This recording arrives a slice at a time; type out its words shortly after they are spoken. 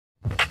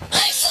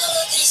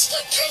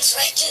footprints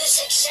right to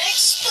this exact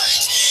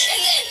spot. And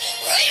then,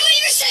 right when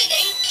you're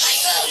sending, I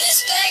found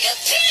this bag of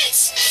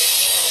peanuts.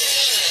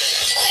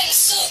 I'm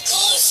so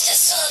close to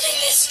solving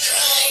this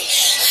crime,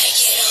 I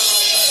can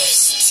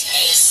almost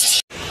taste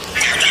it.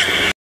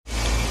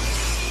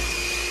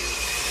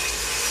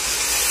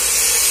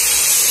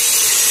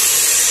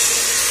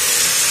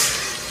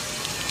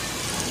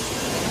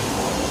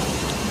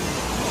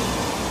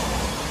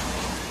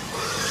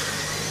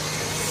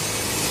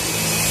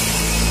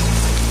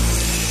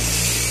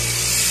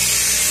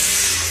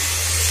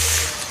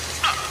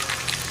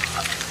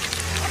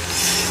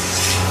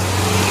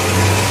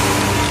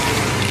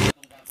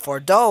 For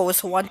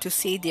those who want to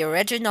see the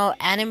original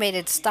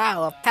animated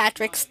style of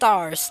Patrick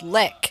Starr's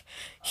Lick,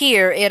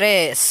 here it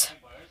is.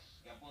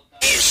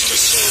 Close to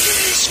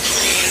solving this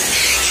crime,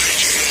 I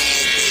can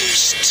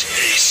almost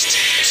taste it.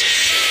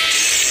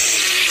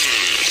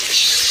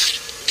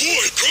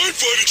 Boy, crime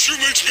fighting sure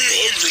makes me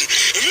hungry,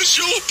 and this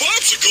yellow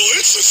popsicle,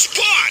 it's the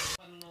spot!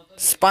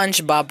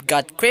 SpongeBob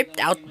got creeped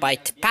out by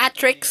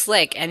Patrick's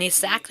lick and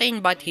he's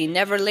acting but he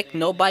never licked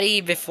nobody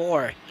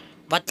before.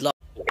 But look.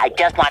 I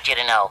just want you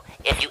to know,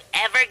 if you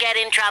ever get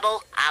in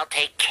trouble, I'll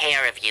take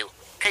care of you.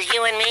 'Cause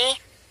you and me,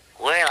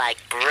 we're like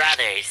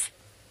brothers,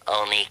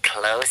 only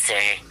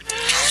closer.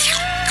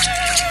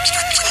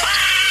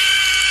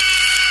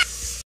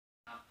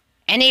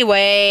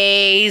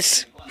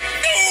 Anyways...